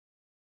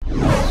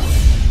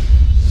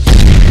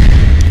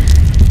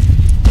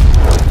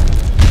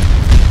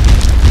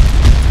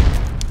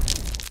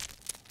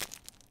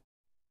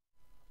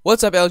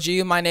What's up,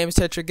 LG? My name is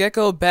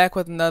TetraGeko, back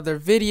with another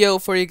video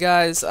for you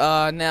guys.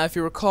 Now, if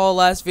you recall,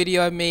 last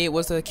video I made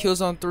was the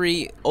Killzone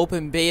 3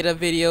 open beta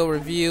video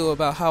review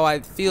about how I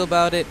feel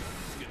about it,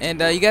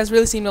 and you guys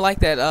really seem to like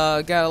that.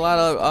 Got a lot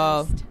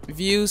of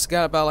views,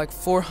 got about like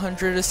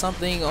 400 or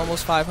something,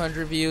 almost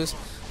 500 views,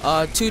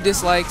 2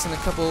 dislikes and a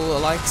couple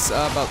of likes,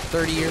 about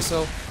 30 or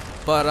so.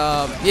 But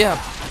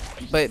yeah,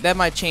 but that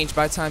might change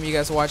by the time you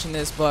guys are watching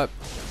this. But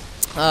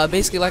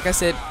basically, like I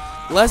said,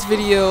 last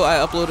video I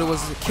uploaded was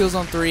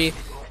Killzone 3.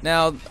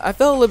 Now, I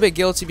felt a little bit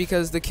guilty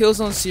because the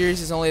Killzone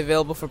series is only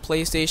available for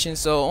PlayStation,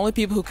 so only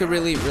people who could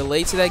really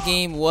relate to that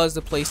game was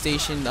the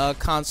PlayStation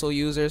console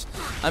users.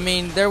 I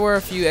mean, there were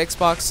a few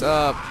Xbox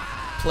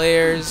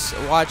players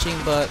watching,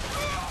 but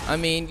I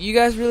mean, you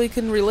guys really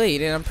couldn't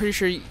relate, and I'm pretty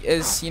sure,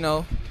 as you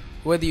know,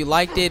 whether you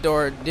liked it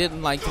or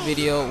didn't like the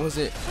video, was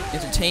it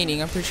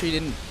entertaining, I'm pretty sure you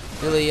didn't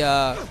really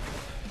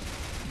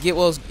get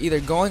what was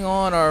either going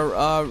on,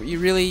 or you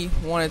really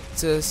wanted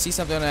to see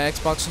something on an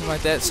Xbox or something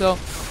like that. So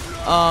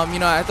you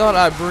know, I thought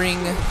I'd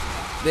bring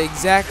the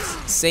exact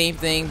same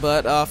thing,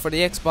 but for the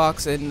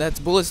Xbox, and that's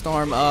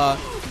BulletStorm.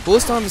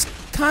 BulletStorm is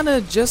kind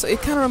of just,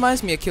 it kind of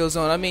reminds me of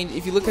Killzone. I mean,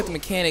 if you look at the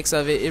mechanics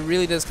of it, it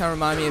really does kind of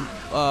remind me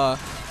of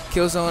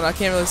Killzone. I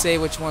can't really say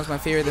which one's my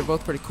favorite. They're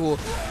both pretty cool,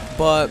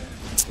 but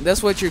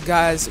that's what you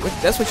guys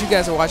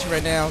are watching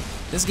right now.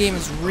 This game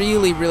is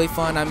really, really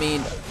fun. I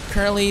mean,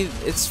 currently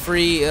it's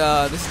free.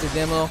 This is the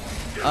demo.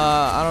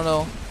 I don't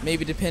know,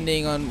 maybe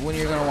depending on when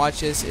you're gonna watch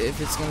this, if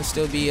it's gonna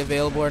still be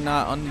available or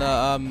not on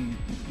the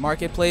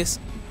marketplace.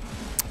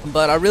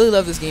 But I really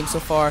love this game so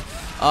far.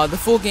 The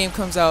full game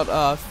comes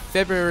out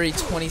February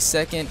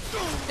 22nd,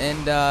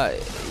 and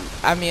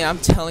I mean, I'm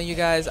telling you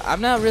guys, I'm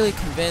not really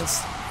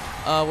convinced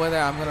whether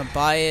I'm gonna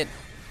buy it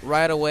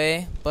right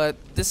away. But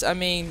this, I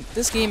mean,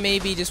 this game may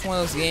be just one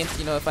of those games,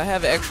 you know, if I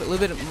have a little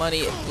bit of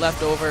money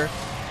left over,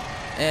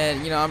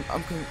 and you know,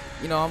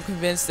 I'm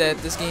convinced that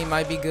this game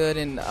might be good,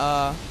 and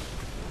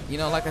you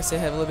know, like I said,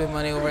 have a little bit of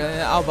money over,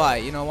 and I'll buy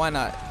it. You know, why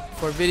not?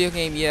 For a video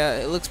game, yeah,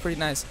 it looks pretty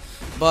nice.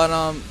 But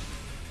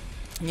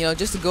you know,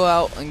 just to go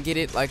out and get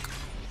it like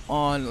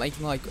on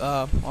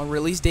on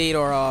release date,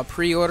 or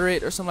pre-order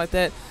it or something like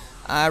that,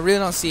 I really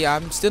don't see.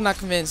 I'm still not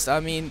convinced.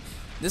 I mean,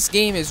 this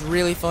game is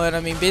really fun.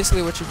 I mean,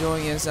 basically what you're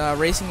doing is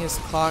racing against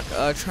the clock,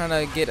 trying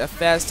to get a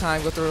fast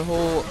time, go through the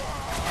whole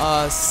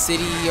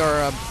city,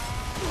 or a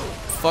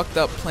fucked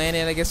up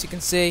planet, I guess you can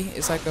say.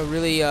 It's like a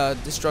really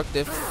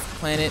destructive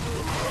planet.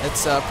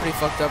 It's pretty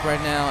fucked up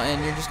right now,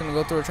 and you're just gonna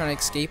go through it trying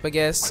to escape, I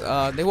guess.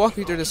 They walk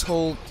you through this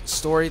whole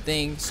story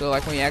thing, so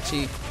like when you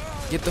actually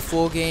get the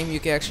full game, you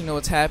can actually know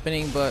what's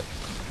happening. But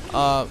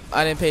I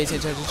didn't pay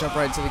attention. I just jumped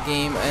right into the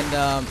game,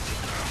 and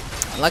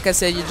like I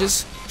said, you're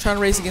just trying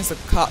to race against the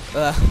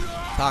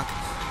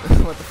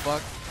what the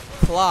fuck,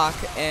 clock,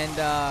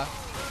 and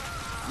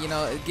you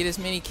know, get as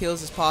many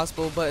kills as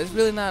possible. But it's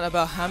really not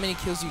about how many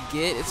kills you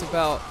get, it's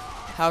about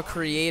how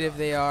creative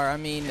they are. I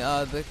mean,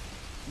 the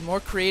more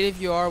creative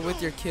you are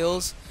with your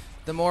kills,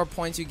 the more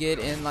points you get,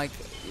 and like,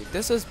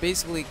 this is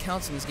basically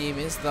counts in this game,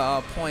 is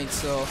the points.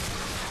 So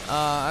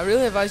I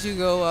really advise you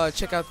go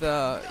check out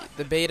the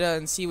beta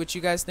and see what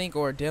you guys think,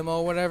 or demo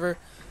or whatever,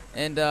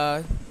 and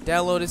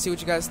download it, see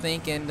what you guys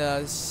think,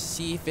 and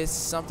see if it's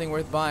something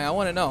worth buying. I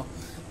want to know.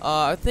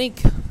 I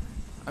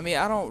mean,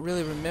 I don't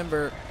really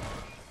remember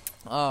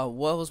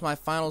what was my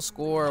final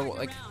score, or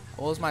like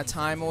what was my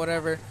time or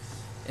whatever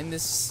in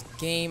this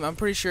game. I'm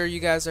pretty sure you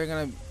guys are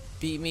gonna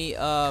beat me.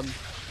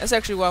 That's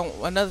actually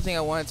another thing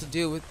I wanted to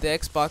do with the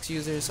Xbox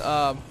users.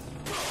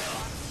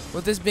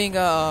 With this being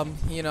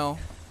you know,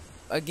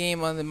 a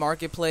game on the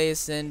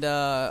marketplace, and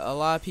a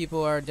lot of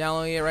people are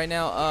downloading it right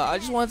now, I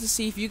just wanted to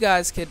see if you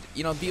guys could,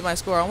 you know, beat my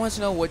score. I wanted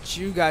to know what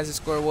you guys'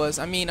 score was.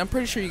 I mean, I'm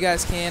pretty sure you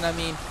guys can. I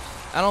mean,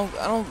 I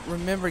don't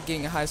remember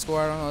getting a high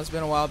score. I don't know, it's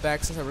been a while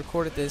back since I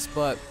recorded this,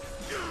 but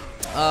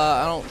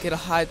I don't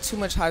get too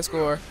much high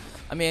score.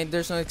 I mean,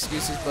 there's no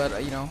excuses,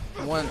 but you know,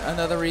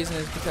 another reason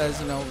is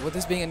because, you know, with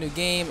this being a new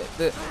game,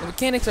 the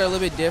mechanics are a little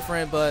bit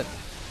different, but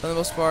for the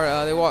most part,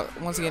 they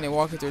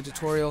walk you through a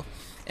tutorial.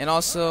 And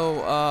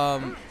also,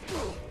 I'm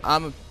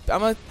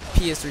a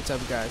PS3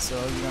 type of guy, so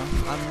you know,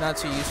 I'm not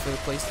too used for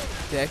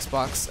the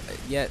Xbox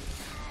yet.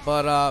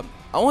 But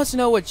I want to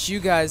know what you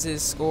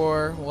guys'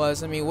 score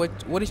was. I mean,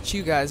 what did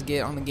you guys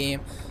get on the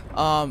game?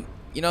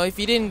 You know, if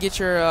you didn't get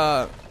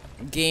your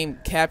game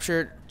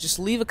captured, just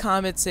leave a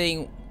comment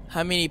saying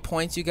how many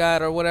points you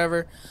got or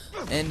whatever,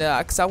 and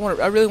cause I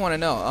really want to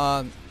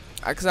know,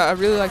 cause I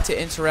really like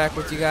to interact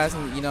with you guys,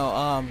 and you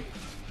know,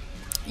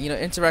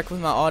 interact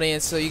with my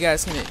audience, so you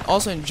guys can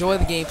also enjoy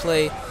the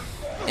gameplay,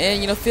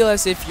 and you know, feel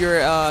as if you're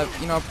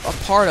you know, a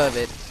part of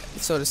it,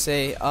 so to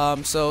say.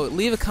 So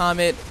leave a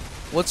comment.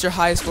 What's your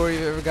highest score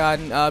you've ever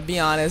gotten? Be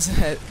honest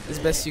as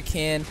best you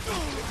can.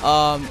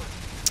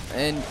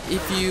 And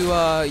if you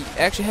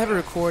actually have it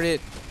recorded,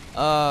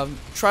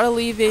 try to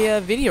leave a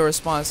video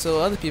response so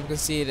other people can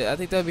see it. I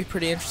think that would be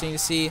pretty interesting to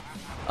see,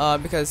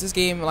 because this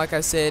game, like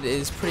I said,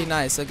 is pretty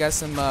nice. I got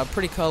some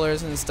pretty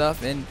colors and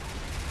stuff, and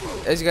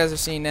as you guys are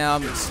seeing now,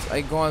 I'm just,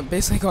 like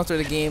basically going through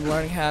the game,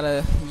 learning how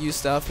to use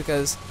stuff,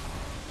 because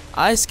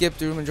I skipped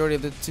through the majority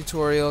of the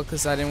tutorial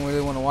because I didn't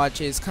really want to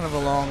watch it. It's kind of a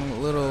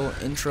long little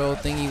intro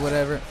thingy,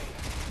 whatever.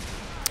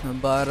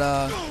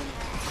 But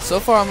so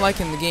far I'm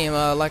liking the game.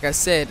 Like I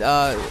said,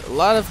 a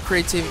lot of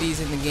creativities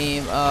in the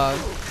game.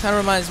 Kind of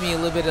reminds me a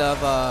little bit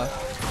of I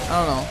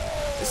don't know.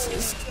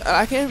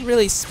 I can't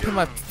really put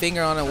my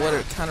finger on it what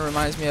it kind of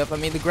reminds me of. I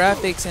mean, the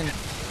graphics and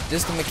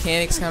just the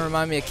mechanics kind of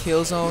remind me of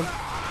Killzone.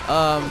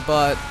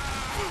 But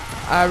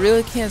I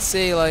really can't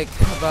say like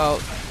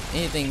about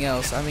anything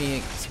else. I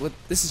mean,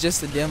 this is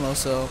just a demo,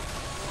 so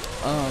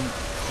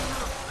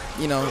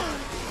you know,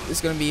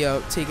 it's gonna be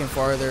taken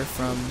farther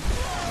from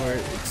where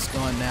it's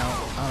going now.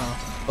 I don't know,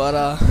 but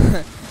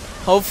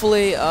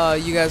hopefully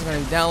you guys are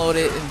gonna download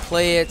it and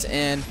play it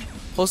and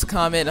post a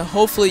comment, and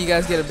hopefully you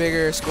guys get a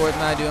bigger score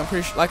than I do. I'm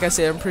pretty sure, like I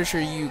said, I'm pretty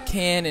sure you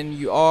can and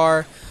you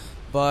are.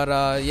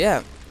 But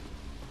yeah,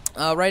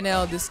 right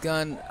now this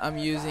gun I'm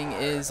using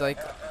is like,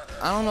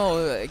 I don't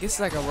know, I guess it's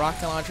like a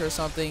rocket launcher or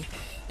something.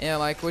 And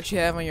like what you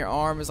have on your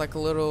arm is like a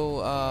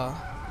little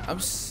I'm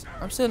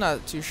still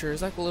not too sure.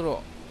 It's like a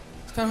little,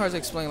 it's kind of hard to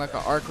explain, like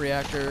an arc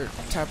reactor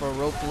type of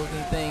rope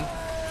looking thing.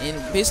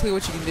 And basically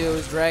what you can do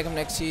is drag them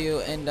next to you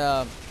and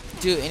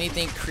do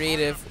anything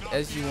creative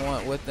as you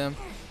want with them,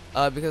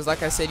 because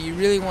like I said, you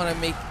really want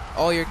to make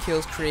all your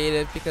kills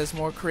creative, because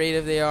more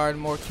creative they are, the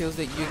more kills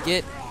that you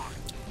get.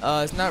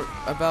 It's not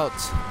about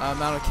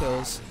amount of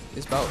kills,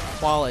 it's about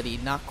quality,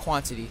 not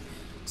quantity.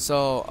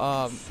 So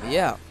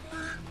yeah.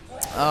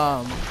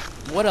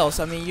 What else?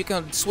 I mean, you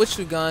can switch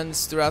to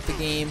guns throughout the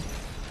game.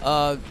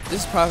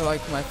 This is probably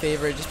like my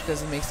favorite just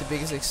because it makes the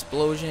biggest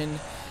explosion.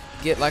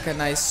 Get like a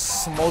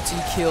nice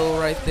multi-kill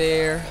right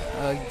there.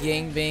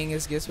 Gangbang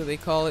is guess what they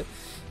call it.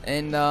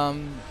 And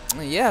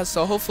yeah,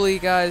 so hopefully you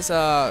guys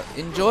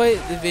enjoy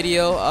the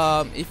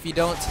video. If you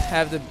don't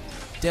have the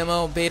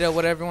demo, beta,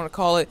 whatever you want to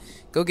call it,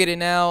 go get it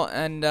now.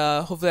 And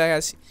hopefully you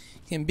guys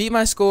can beat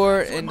my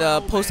score and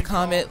post a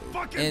comment.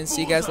 And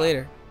see you guys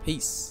later.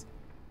 Peace.